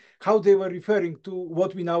see how they were referring to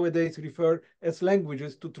what we nowadays refer as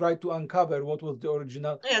languages to try to uncover what was the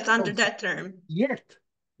original. Yes, under that term. Yet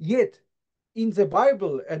in the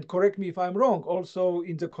Bible, and correct me if I'm wrong, also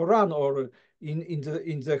in the Quran or in the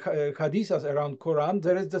hadiths around Quran,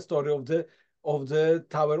 there is the story of the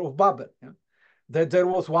Tower of Babel. Yeah? That there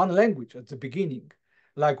was one language at the beginning,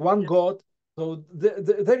 like one God. So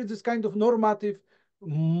there is this kind of normative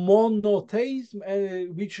monotheism,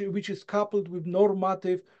 which is coupled with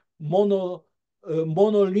normative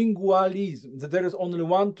monolingualism, that there is only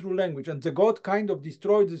one true language, and the God kind of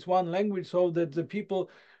destroyed this one language so that the people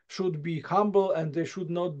should be humble and they should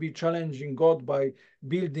not be challenging God by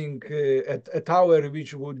building a tower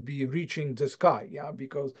which would be reaching the sky, yeah,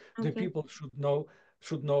 because the people should know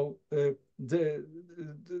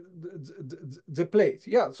the place,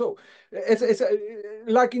 yeah. So as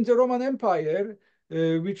like in the Roman Empire,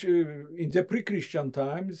 which in the pre-Christian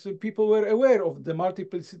times, people were aware of the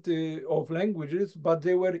multiplicity of languages, but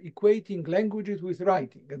they were equating languages with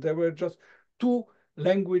writing, and there were just two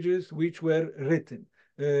languages which were written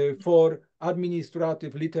for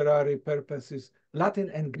administrative, literary purposes,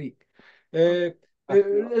 Latin and Greek. You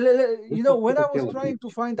know, when I was trying to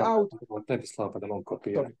find out... Sorry.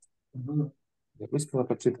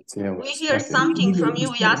 We hear something from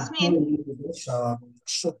you, Yasmin.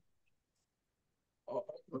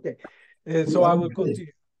 Okay, so I will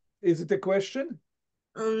continue. Is it a question?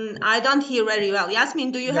 I don't hear very well.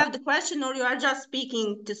 Yasmin, do you have the question, or you are just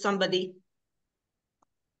speaking to somebody?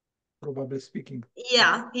 Probably speaking.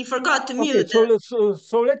 Yeah, he forgot to mute. Okay,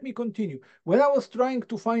 so let me continue. When I was trying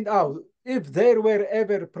to find out if there were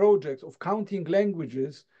ever projects of counting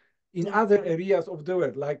languages in other areas of the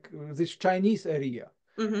world, like this Chinese area,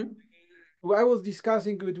 I was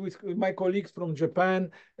discussing with my colleagues from Japan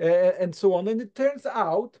and so on, and it turns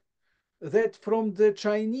out that from the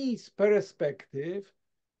Chinese perspective,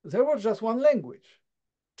 there was just one language,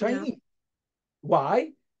 Chinese. Yeah.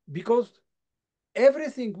 Why? Because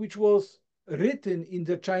everything which was written in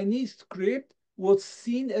the Chinese script was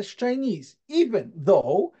seen as Chinese, even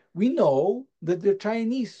though we know that the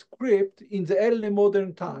Chinese script in the early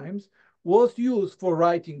modern times was used for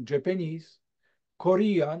writing Japanese,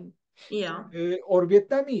 Korean, or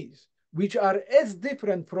Vietnamese, which are as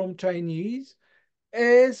different from Chinese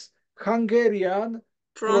as Hungarian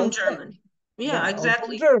from German. Yeah,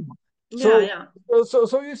 exactly. From German.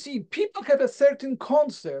 So you see, people have a certain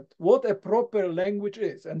concept what a proper language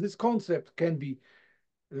is, and this concept can be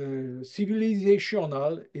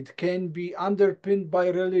civilizational, it can be underpinned by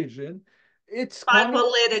religion, it's by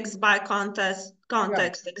politics, by context,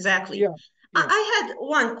 exactly. Yeah. I had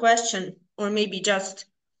one question, or maybe just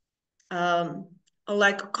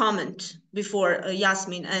like a comment before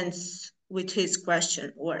Yasmin ends with his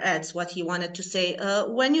question or adds what he wanted to say.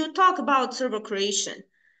 When you talk about Serbo-Croatian,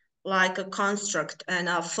 like a construct and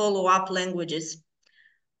follow-up languages,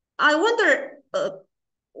 I wonder,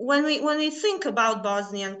 when we think about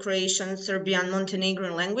Bosnian, Croatian, Serbian,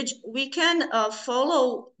 Montenegrin language, we can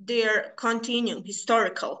follow their continuum,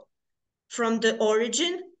 historical, from the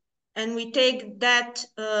origin, and we take that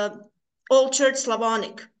Old Church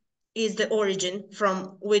Slavonic is the origin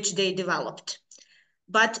from which they developed.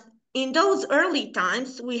 But in those early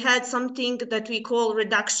times, we had something that we call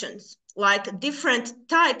reductions, like different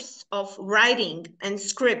types of writing and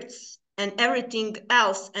scripts and everything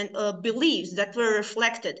else, and beliefs that were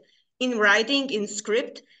reflected in writing, in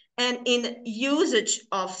script, and in usage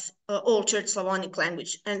of Old Church Slavonic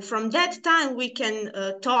language. And from that time, we can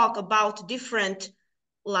talk about different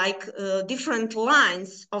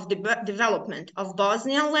lines of development of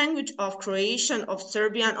Bosnian language, of Croatian, of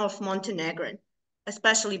Serbian, of Montenegrin,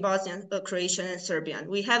 especially Bosnian, Croatian, and Serbian.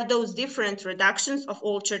 We have those different reductions of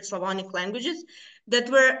Old Church Slavonic languages that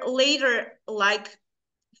were later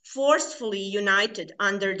forcefully united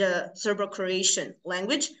under the Serbo-Croatian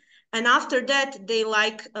language. And after that, they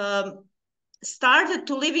started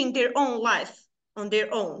to living their own life on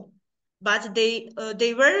their own. But they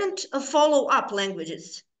weren't follow-up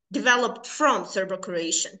languages developed from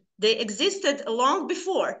Serbo-Croatian. They existed long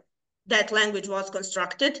before that language was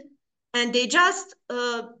constructed, and they just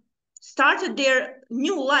started their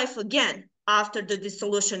new life again after the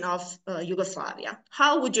dissolution of Yugoslavia.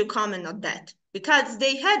 How would you comment on that? Because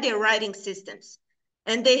they had their writing systems,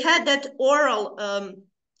 and they had that oral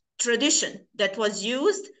tradition that was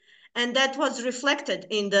used, and that was reflected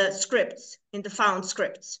in the scripts, in the found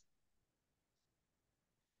scripts.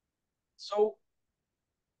 So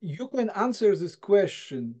you can answer this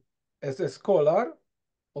question as a scholar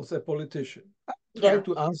or as a politician. I'll try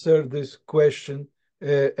to answer this question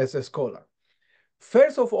as a scholar.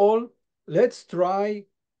 First of all, let's try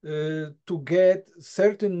to get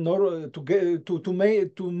certain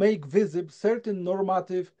to make visible certain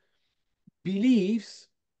normative beliefs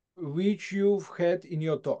which you've had in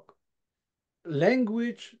your talk.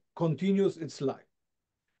 Language continues its life.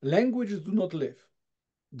 Languages do not live.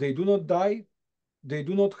 They do not die. They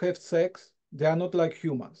do not have sex. They are not like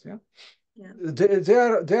humans. Yeah? They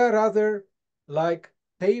are rather like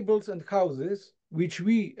tables and houses which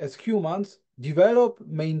we as humans develop,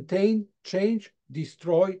 maintain, change,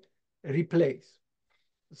 destroy, replace.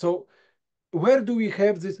 So where do we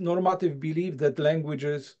have this normative belief that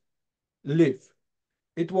languages live?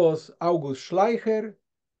 It was August Schleicher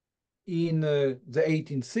in the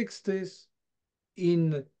 1860s,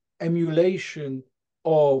 in emulation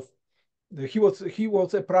of, he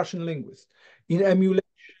was a Prussian linguist, in emulation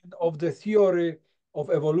of the theory of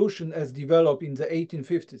evolution as developed in the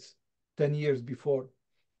 1850s, 10 years before,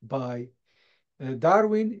 by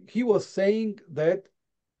Darwin. He was saying that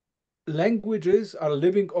languages are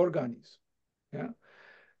living organisms, yeah,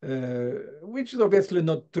 which is obviously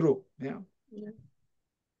not true. Yeah.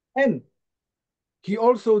 And he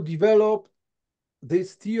also developed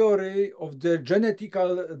this theory of the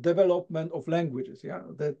genetical development of languages, yeah,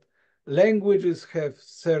 that languages have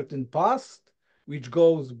certain past, which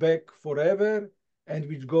goes back forever and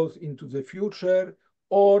which goes into the future,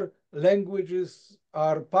 or languages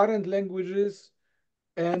are parent languages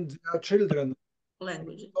and are children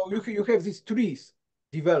languages. So you have these trees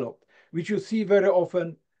developed, which you see very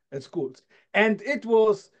often at schools. And it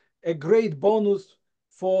was a great bonus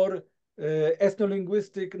for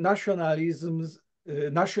ethno-linguistic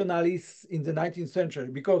nationalists in the 19th century,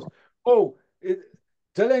 because,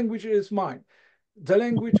 the language is mine. The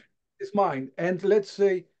language is mine. And let's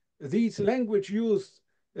say this language used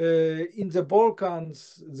in the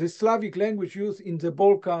Balkans, the Slavic language used in the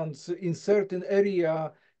Balkans in certain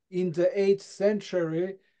area in the 8th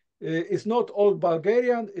century is not Old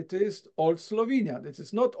Bulgarian, it is Old Slovenian. It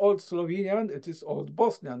is not Old Slovenian, it is Old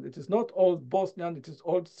Bosnian. It is not Old Bosnian, it is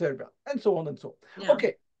Old Serbian, and so on and so on. Yeah.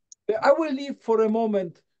 Okay, I will leave for a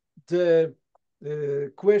moment the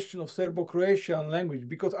question of Serbo-Croatian language,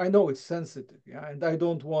 because I know it's sensitive, yeah, and I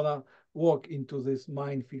don't want to walk into this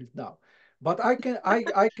minefield now. But I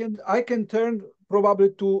can turn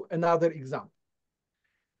probably to another example.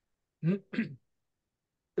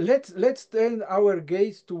 Let's turn our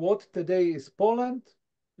gaze to what today is Poland,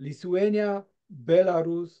 Lithuania,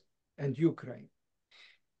 Belarus, and Ukraine.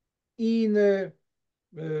 In the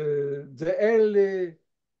early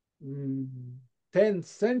 10th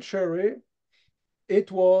century, it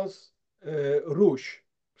was Rus,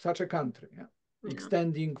 such a country, yeah?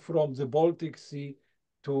 Extending from the Baltic Sea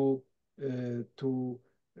to the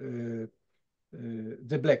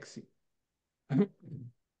Black Sea.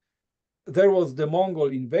 There was the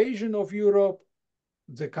Mongol invasion of Europe.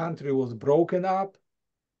 The country was broken up,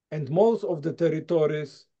 and most of the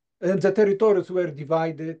territories were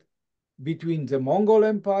divided between the Mongol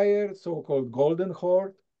Empire, so-called Golden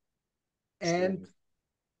Horde, and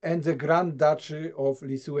the Grand Duchy of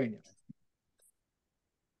Lithuania.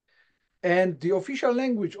 And the official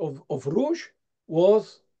language of Rus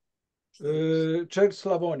was Church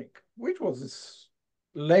Slavonic, which was this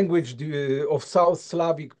language of South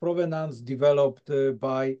Slavic provenance developed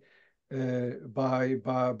by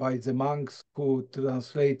the monks who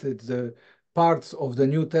translated the parts of the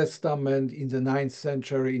New Testament in the 9th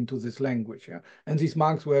century into this language. Yeah? And these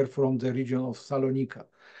monks were from the region of Salonika.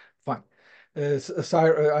 fine.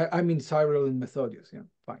 I mean Cyril and Methodius, yeah,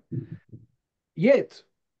 fine. Yet,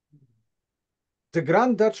 the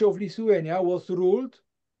Grand Duchy of Lithuania was ruled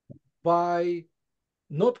by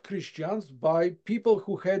not Christians, by people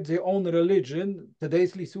who had their own religion,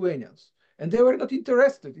 today's Lithuanians. And they were not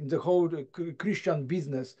interested in the whole Christian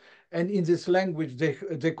business and in this language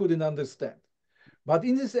they couldn't understand. But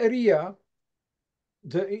in this area,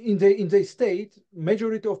 in the state,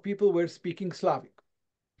 majority of people were speaking Slavic.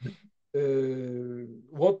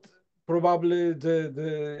 What probably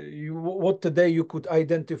what today you could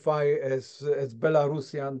identify as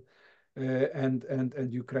Belarusian and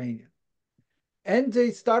Ukrainian. And they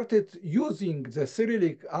started using the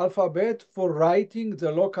Cyrillic alphabet for writing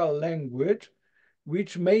the local language,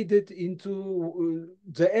 which made it into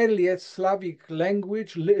the earliest Slavic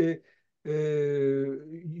language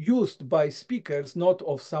used by speakers, not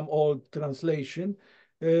of some old translation,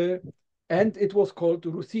 and it was called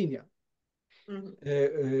Ruthenian.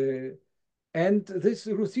 And this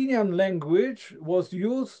Ruthenian language was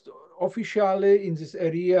used officially in this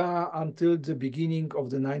area until the beginning of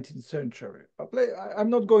the 19th century. I'm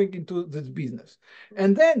not going into this business.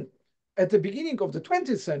 And then at the beginning of the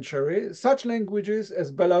 20th century, such languages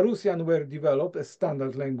as Belarusian were developed as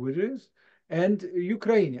standard languages, and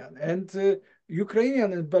Ukrainian. And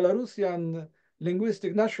Ukrainian and Belarusian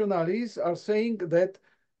linguistic nationalists are saying that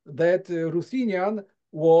Ruthenian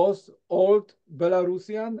was old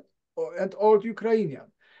Belarusian and old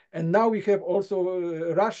Ukrainian. And now we have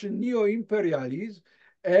also Russian neo-imperialism,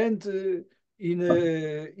 and in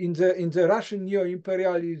the Russian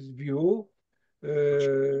neo-imperialist view,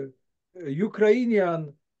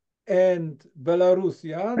 Ukrainian and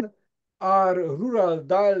Belarusian are rural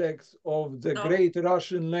dialects of the Great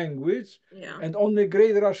Russian language, and only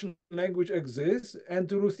Great Russian language exists,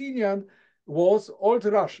 and Ruthenian was Old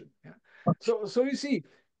Russian. So you see,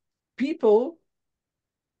 people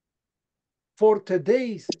for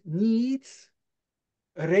today's needs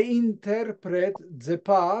reinterpret the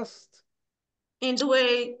past in the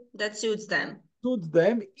way that suits them.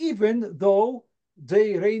 Even though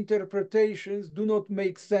their reinterpretations do not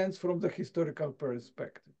make sense from the historical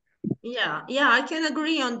perspective. Yeah, I can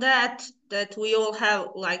agree on that we all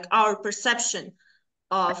have like our perception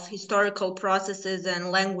of historical processes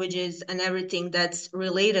and languages and everything that's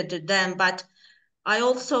related to them. But I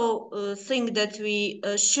also think that we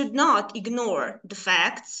should not ignore the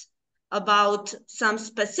facts about some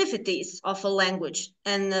specificities of a language.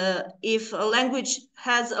 And if a language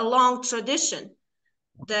has a long tradition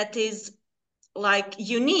that is like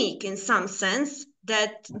unique in some sense,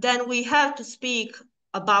 then we have to speak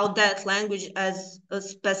about that language as a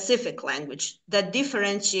specific language that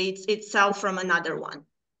differentiates itself from another one,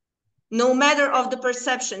 no matter of the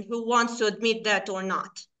perception who wants to admit that or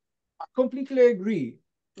not. I completely agree.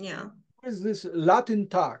 Yeah. There's this Latin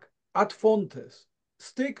tag, ad fontes,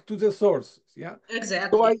 stick to the sources. Yeah,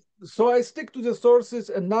 exactly. So I stick to the sources,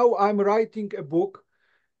 and now I'm writing a book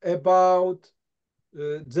about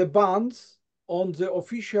the bans on the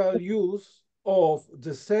official use of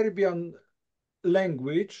the Serbian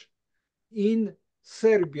language in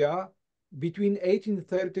Serbia between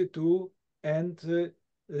 1832 and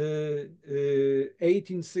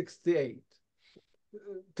 1868.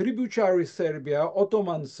 Tributary Serbia,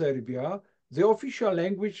 Ottoman Serbia, the official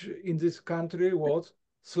language in this country was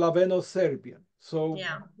Slaveno-Serbian. So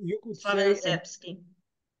you could say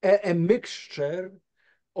a mixture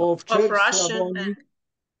of Church Slavonic,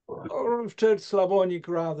 or Church Slavonic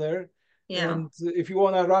rather, and if you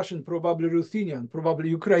want a Russian, probably Ruthenian, probably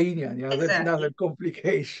Ukrainian. Yeah, that's another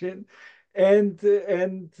complication, and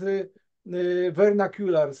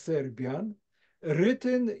vernacular Serbian,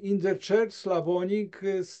 written in the Church Slavonic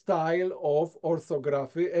style of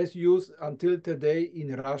orthography as used until today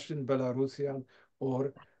in Russian, Belarusian,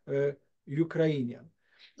 or Ukrainian.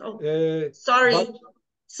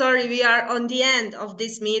 Sorry, we are on the end of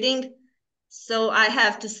this meeting, so I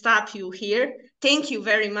have to stop you here. Thank you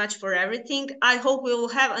very much for everything. I hope we will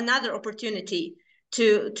have another opportunity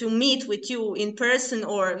to meet with you in person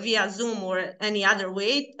or via Zoom or any other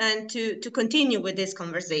way, and to continue with this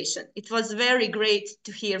conversation. It was very great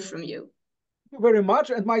to hear from you. Thank you very much.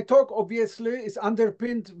 And my talk obviously is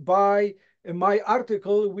underpinned by my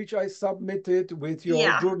article, which I submitted with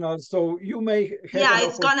your journal. So you may have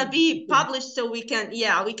it's gonna be published, so we can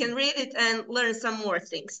read it and learn some more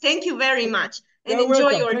things. Thank you very much, and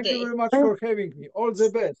enjoy your day. Thank you very much for having me. All the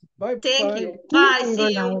best. Bye. Thank you. Bye.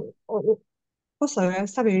 See you. Poslao je,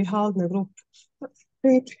 stavio i halt na grupu.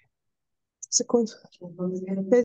 5 sekund.